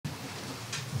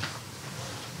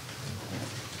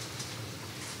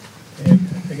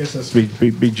guess this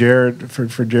be Jared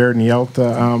for Jared and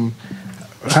Hjalte.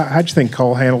 How'd you think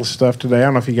Cole handled stuff today? I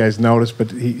don't know if you guys noticed,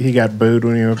 but he got booed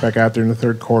when he went back out there in the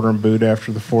third quarter and booed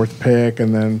after the fourth pick.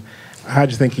 And then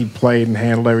how'd you think he played and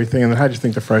handled everything? And then how'd you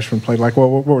think the freshmen played? Like,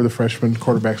 what were the freshman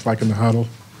quarterbacks like in the huddle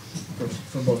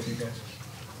for both of you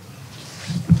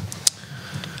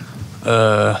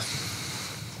guys?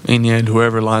 In the end,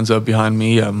 whoever lines up behind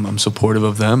me, I'm supportive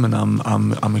of them, and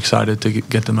I'm excited to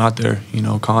get them out there. You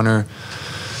know, Connor,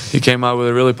 he came out with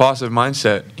a really positive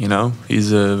mindset. You know,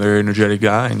 he's a very energetic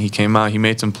guy, and he came out. He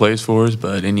made some plays for us,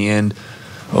 but in the end,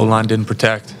 O-line didn't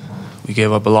protect. We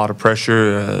gave up a lot of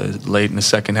pressure late in the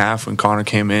second half when Connor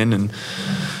came in, and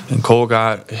Cole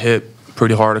got hit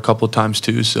pretty hard a couple of times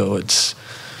too. So it's,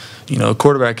 you know, a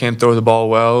quarterback can't throw the ball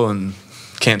well and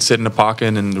can't sit in the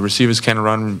pocket, and the receivers can't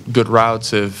run good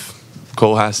routes if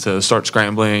Cole has to start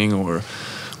scrambling, or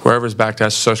whoever's back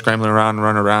has to start scrambling around and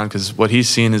run around, because what he's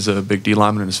seen is a big D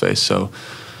lineman in his face. So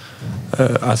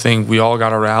I think we all got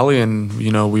to rally, and,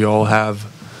 you know, we all have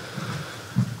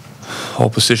all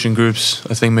position groups,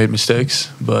 I think, made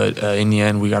mistakes, but in the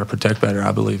end, we got to protect better,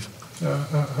 I believe.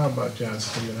 How about John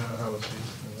Steven? How was he?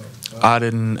 I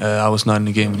was not in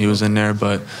the game when he was in there,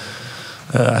 but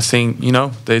I think, you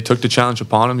know, they took the challenge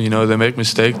upon them. You know, they make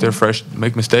mistakes,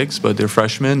 but they're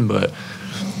freshmen, but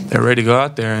they're ready to go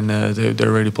out there, and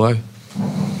they're ready to play.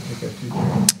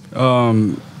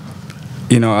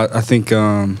 You know, I think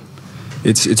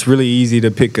it's really easy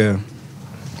to pick one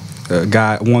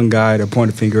guy to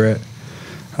point a finger at,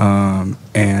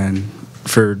 and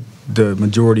for the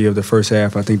majority of the first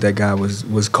half, I think that guy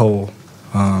was Cole,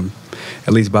 at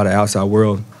least by the outside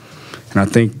world. And I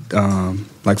think,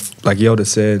 like Yoda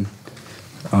said,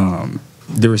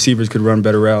 the receivers could run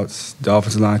better routes. The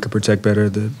offensive line could protect better.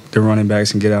 The running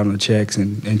backs can get out on the checks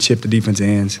and chip the defensive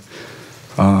ends.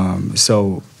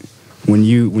 So when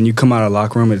you come out of the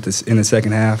locker room in the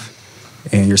second half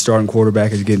and your starting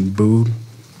quarterback is getting booed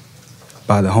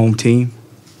by the home team,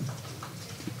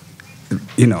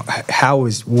 you know,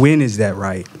 when is that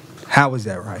right? How is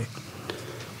that right?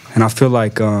 And I feel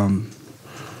like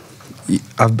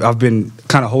I've been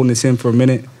kind of holding this in for a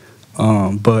minute,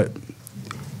 but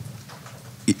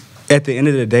at the end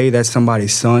of the day, that's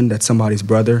somebody's son, that's somebody's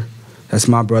brother, that's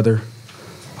my brother,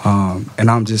 and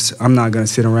I'm not gonna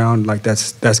sit around like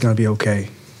that's gonna be okay.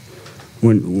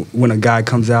 When a guy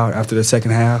comes out after the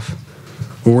second half,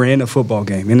 when we're in a football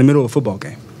game, in the middle of a football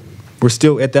game, we're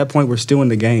still in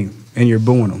the game, and you're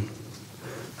booing them.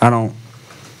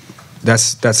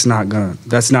 That's not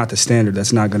the standard.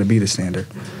 That's not gonna be the standard.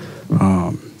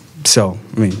 So,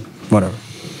 I mean, whatever.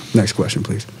 Next question,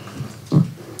 please.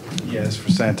 Yes, for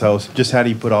Santos. Just how do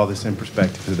you put all this in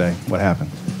perspective today? What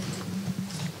happened?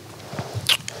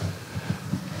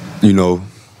 You know,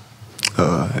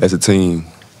 as a team,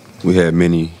 we had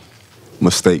many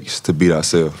mistakes to beat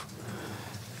ourselves.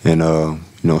 And, you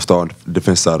know, starting the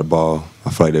defense side of the ball, I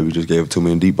feel like that we just gave too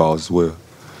many deep balls as well.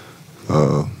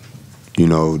 You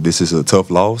know, this is a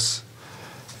tough loss,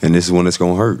 and this is one that's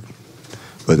going to hurt.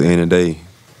 But at the end of the day,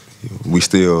 we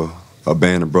still a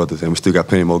band of brothers, and we still got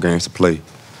plenty more games to play.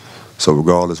 So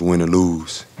regardless, win or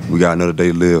lose, we got another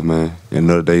day to live, man, and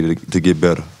another day to get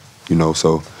better. You know,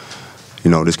 so,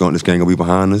 you know, this game gonna be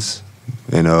behind us,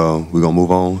 and we're gonna move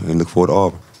on and look forward to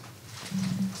Auburn.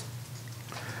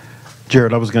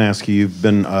 Jared, I was going to ask you, you've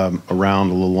been around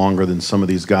a little longer than some of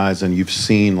these guys, and you've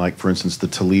seen, like, for instance, the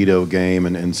Toledo game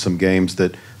and some games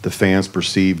that the fans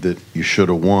perceived that you should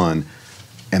have won,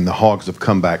 and the Hogs have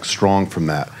come back strong from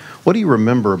that. What do you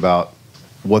remember about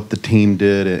what the team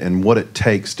did and what it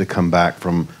takes to come back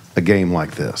from a game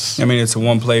like this? I mean, it's a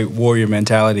one-play warrior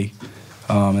mentality.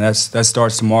 And that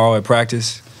starts tomorrow at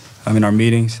practice, in our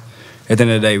meetings. At the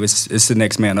end of the day, it's the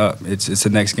next man up. It's the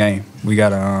next game. We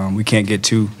can't get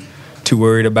too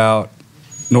worried about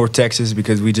North Texas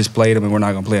because we just played them and we're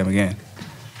not going to play them again.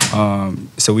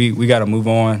 So we got to move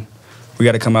on. We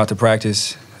got to come out to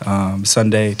practice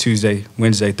Sunday, Tuesday,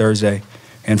 Wednesday, Thursday,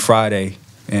 and Friday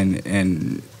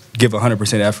and give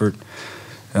 100% effort.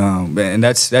 And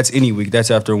that's any week.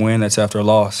 That's after a win. That's after a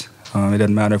loss. It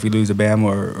doesn't matter if we lose to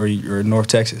Bama or North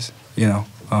Texas. You know,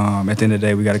 at the end of the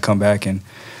day, we got to come back and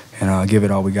give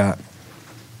it all we got.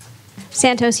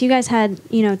 Santos, you guys had,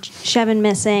 Shevin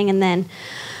missing, and then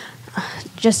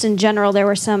just in general, there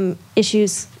were some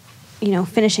issues,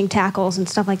 finishing tackles and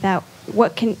stuff like that.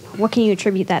 What can you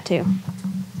attribute that to?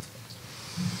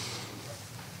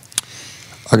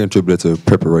 I can attribute that to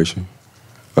preparation.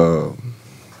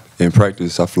 In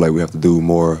practice, I feel like we have to do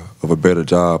more of a better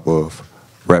job of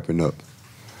wrapping up.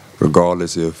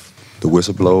 Regardless if the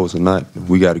whistle blows or not,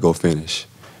 we got to go finish,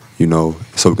 so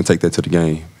we can take that to the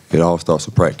game. It all starts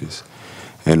with practice.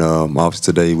 And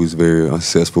obviously today we was very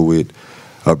unsuccessful with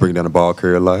bringing down the ball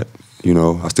carrier a lot. You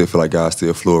know, I still feel like guys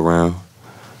still flew around.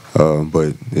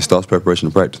 But it starts preparation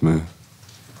and practice, man.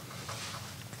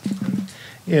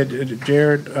 Yeah,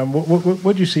 Jared,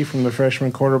 what did you see from the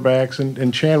freshman quarterbacks?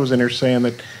 And Chad was in there saying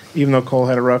that even though Cole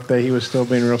had a rough day, he was still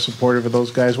being real supportive of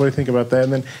those guys. What do you think about that?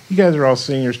 And then you guys are all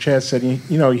seniors. Chad said,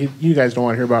 you guys don't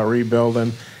want to hear about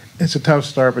rebuilding. It's a tough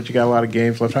start, but you got a lot of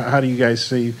games left. How do you guys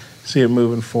see it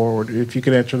moving forward? If you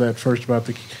could answer that first about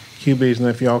the QBs, and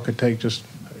if y'all could take just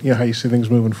how you see things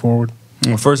moving forward.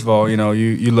 Well, first of all,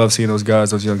 you love seeing those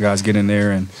young guys get in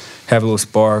there and have a little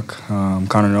spark.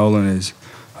 Connor Nolan is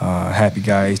a happy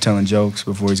guy. He's telling jokes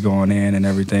before he's going in and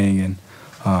everything. And,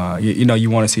 you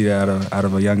want to see that out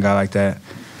of a young guy like that.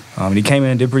 And he came in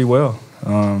and did pretty well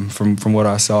from what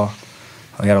I saw.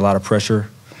 He had a lot of pressure.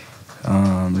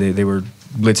 They were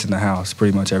blitzing the house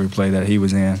pretty much every play that he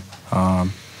was in.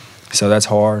 So that's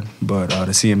hard, but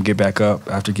to see him get back up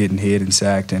after getting hit and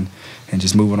sacked and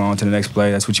just moving on to the next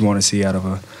play, that's what you want to see out of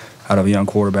a young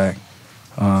quarterback.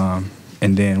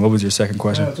 And then, what was your second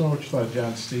question? That's what you thought of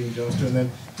John Stevens, Justin. And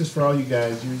then, just for all you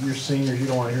guys, you're seniors. You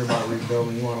don't want to hear about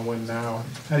rebuilding. You want to win now.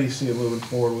 How do you see it moving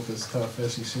forward with this tough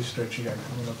SEC stretch you got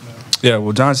coming up now? Yeah,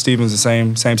 well, John Stevens, the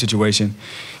same situation.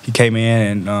 He came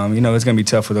in, and it's going to be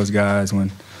tough for those guys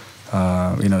when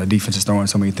the defense is throwing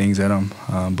so many things at them.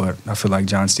 But I feel like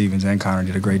John Stevens and Connor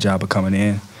did a great job of coming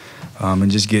in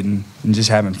and just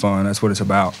having fun. That's what it's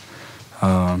about.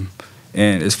 And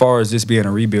as far as this being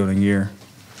a rebuilding year,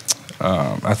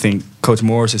 I think Coach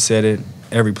Morris has said it.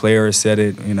 Every player has said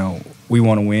it. We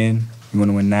want to win. We want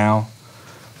to win now.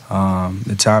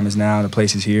 The time is now. The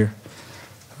place is here.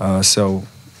 So,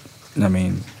 I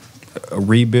mean, a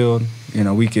rebuild.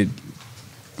 We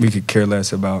could care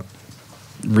less about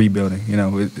rebuilding.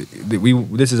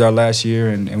 This is our last year,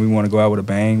 and we want to go out with a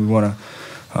bang. We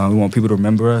want people to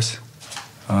remember us.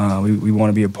 We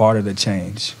want to be a part of the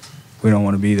change. We don't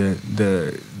want to be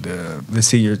the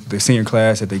senior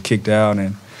class that they kicked out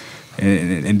and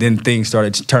then things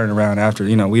started turning around after.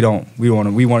 We want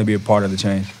to be a part of the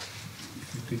change.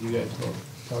 Could you guys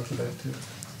talk to that too?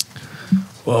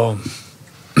 Well,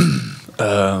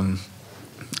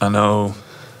 I know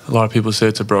a lot of people say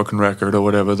it's a broken record or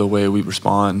whatever, the way we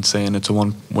respond, saying it's a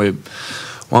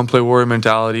one-play warrior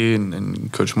mentality,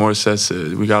 and Coach Morris says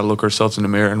we got to look ourselves in the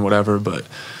mirror and whatever, but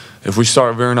if we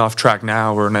start veering off track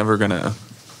now, we're never going to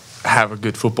have a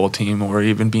good football team or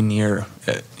even be near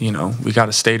it. We got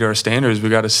to stay to our standards. We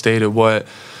got to stay to what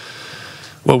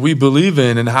we believe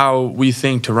in and how we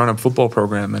think to run a football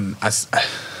program. And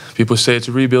people say it's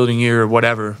a rebuilding year or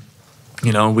whatever.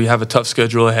 We have a tough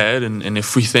schedule ahead, and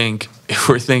if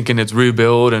we're thinking it's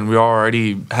rebuild and we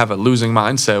already have a losing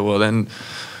mindset, well, then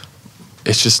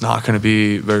it's just not going to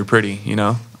be very pretty,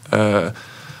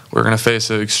 We're going to face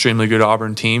an extremely good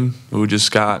Auburn team who just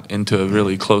got into a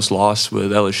really close loss with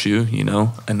LSU,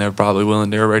 and they're probably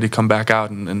they're ready to come back out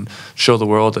and show the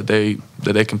world that they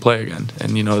can play again.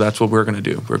 And, that's what we're going to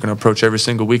do. We're going to approach every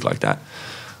single week like that.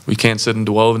 We can't sit and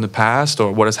dwell in the past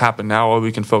or what has happened now. All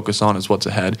we can focus on is what's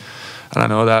ahead. And I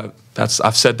know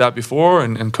I've said that before,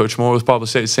 and Coach Moore will probably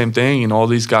say the same thing, and all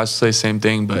these guys say the same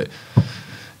thing. But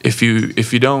if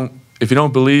you don't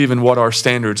believe in what our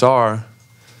standards are,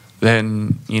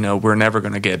 then we're never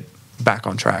going to get back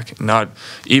on track. Not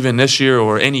even this year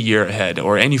or any year ahead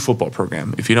or any football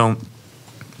program. If you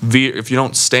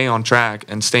don't stay on track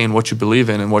and stay in what you believe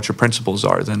in and what your principles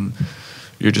are, then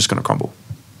you're just going to crumble.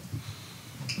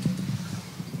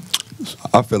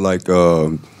 I feel like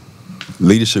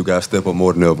leadership got to step up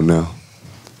more than ever now.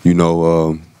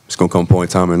 It's going to come a point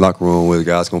in time in the locker room where the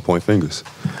guys going to point fingers.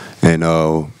 And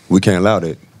we can't allow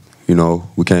that.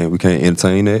 We can't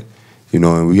entertain that.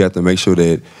 And we have to make sure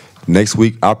that next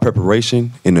week our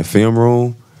preparation in the film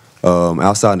room,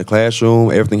 outside in the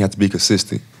classroom, everything has to be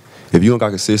consistent. If you don't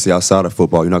got consistency outside of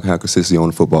football, you're not going to have consistency on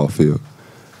the football field.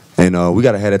 And we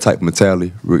got to have that type of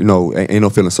mentality. Ain't no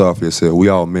feeling sorry for yourself. We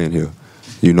all men here.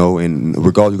 And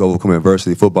regardless of overcoming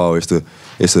adversity, football is a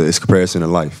comparison to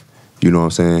life. You know what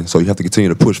I'm saying? So you have to continue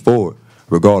to push forward.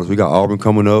 Regardless, we got Auburn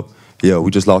coming up. Yeah,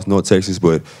 we just lost North Texas,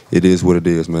 but it is what it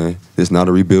is, man. It's not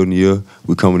a rebuilding year.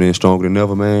 We're coming in stronger than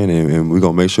ever, man, and we're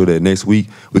going to make sure that next week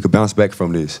we can bounce back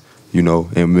from this,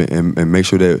 and make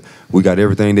sure that we got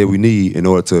everything that we need in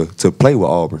order to play with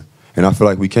Auburn. And I feel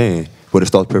like we can, but it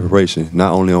starts preparation,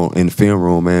 not only in the film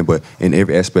room, man, but in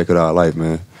every aspect of our life,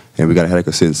 man. And we got to have that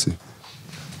consistency.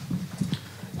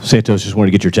 Santos, just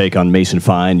wanted to get your take on Mason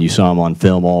Fine. You saw him on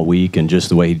film all week, and just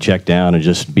the way he checked down and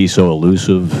just be so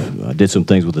elusive. Did some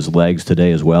things with his legs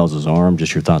today as well as his arm.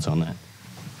 Just your thoughts on that.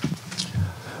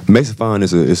 Mason Fine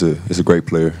is a great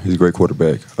player. He's a great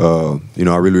quarterback. You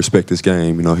know, I really respect this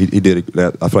game. You know, he did.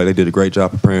 I feel like they did a great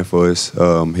job preparing for us.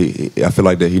 I feel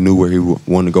like that he knew where he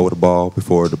wanted to go with the ball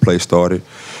before the play started.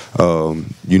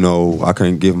 You know, I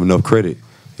couldn't give him enough credit.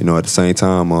 You know, at the same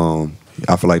time,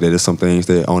 I feel like that there's some things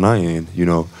that on our end. You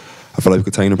know, I feel like we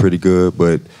contained him pretty good,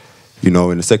 but you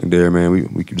know, in the secondary, man,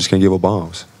 we just can't give up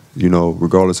bombs. You know,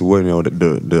 regardless of what, you know,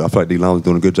 I feel like D-line was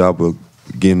doing a good job of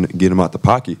getting him out the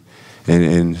pocket.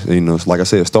 And you know, like I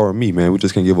said, start with me, man. We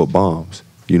just can't give up bombs,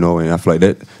 you know. And I feel like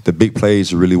that the big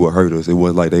plays are really what hurt us. It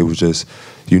wasn't like they was just,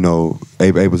 you know,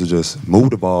 able to just move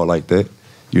the ball like that.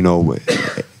 You know,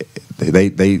 they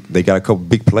got a couple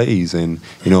big plays and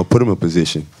you know put them in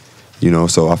position. You know,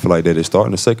 so I feel like that it's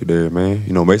starting the secondary, man.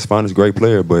 You know, Mason Fine is a great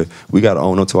player, but we got to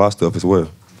own up to our stuff as well.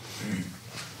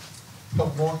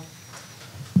 Couple more.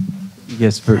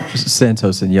 Yes, for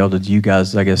Santos and Hjalte, do you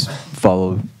guys, I guess,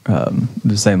 follow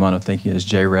the same line of thinking as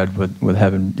J-Red with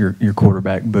having your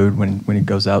quarterback booed when he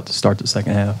goes out to start the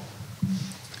second half?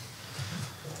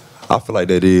 I feel like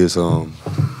that is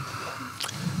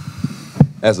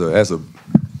as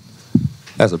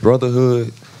a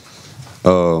brotherhood,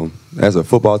 as a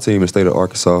football team in the state of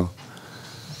Arkansas,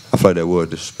 I feel like that was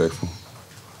disrespectful.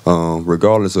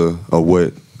 Regardless of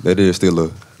what, that is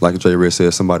still like J-Red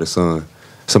said, somebody's son.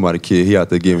 Somebody's kid, he out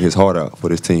there giving his heart out for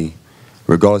this team.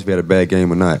 Regardless if he had a bad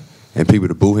game or not. And people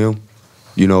to boo him,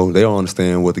 you know, they don't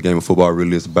understand what the game of football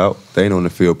really is about. They ain't on the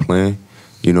field playing,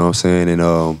 you know what I'm saying? And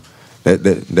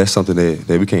that's something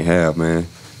that we can't have, man.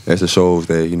 That just shows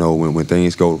that, you know, when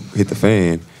things hit the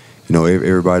fan, you know,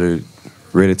 everybody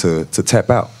ready to tap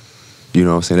out. You know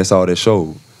what I'm saying? That's all that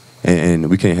showed. And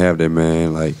we can't have that,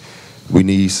 man. Like, we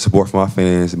need support from our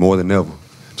fans more than ever.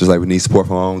 Just like we need support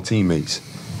from our own teammates.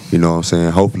 You know what I'm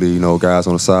saying? Hopefully, you know, guys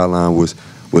on the sideline was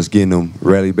getting them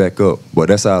rallied back up. But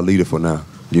that's our leader for now.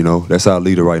 You know, that's our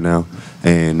leader right now.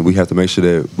 And we have to make sure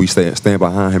that we stand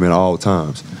behind him at all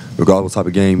times, regardless of what type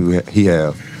of game he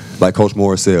have. Like Coach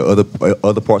Morris said,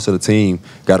 other parts of the team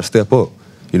got to step up.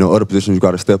 You know, other positions you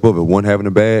got to step up. If one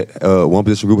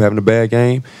position group having a bad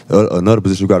game, another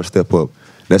position you got to step up.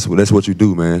 That's what you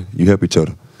do, man. You help each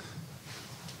other.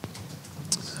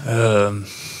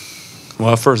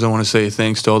 Well, first I want to say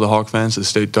thanks to all the Hawk fans that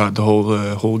stayed throughout the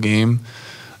whole game.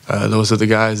 Those are the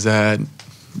guys that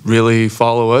really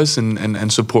follow us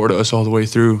and support us all the way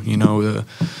through. You know,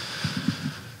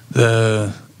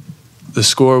 the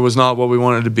score was not what we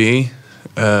wanted it to be.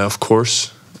 Of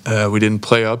course, we didn't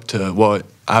play up to what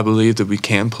I believe that we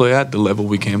can play at, the level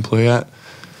we can play at.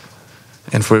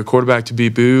 And for a quarterback to be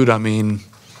booed, I mean,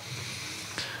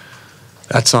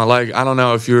 that's not like, I don't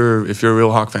know if you're a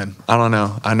real Hawk fan. I don't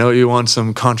know. I know you want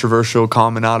some controversial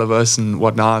comment out of us and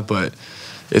whatnot, but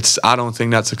I don't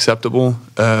think that's acceptable.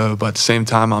 But at the same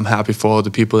time, I'm happy for all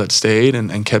the people that stayed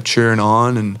and kept cheering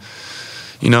on and,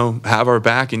 you know, have our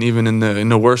back, and even in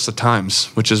the worst of times,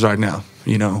 which is right now,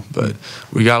 you know. But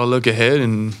we got to look ahead,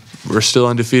 and we're still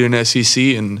undefeated in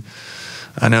SEC, and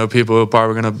I know people are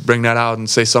probably going to bring that out and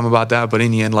say something about that, but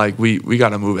in the end, like, we got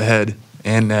to move ahead.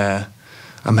 And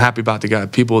I'm happy about the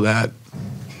people that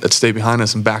stay behind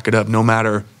us and back it up, no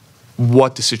matter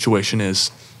what the situation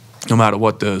is, no matter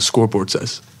what the scoreboard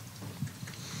says.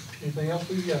 Anything else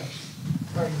we got?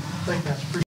 All right, thank you.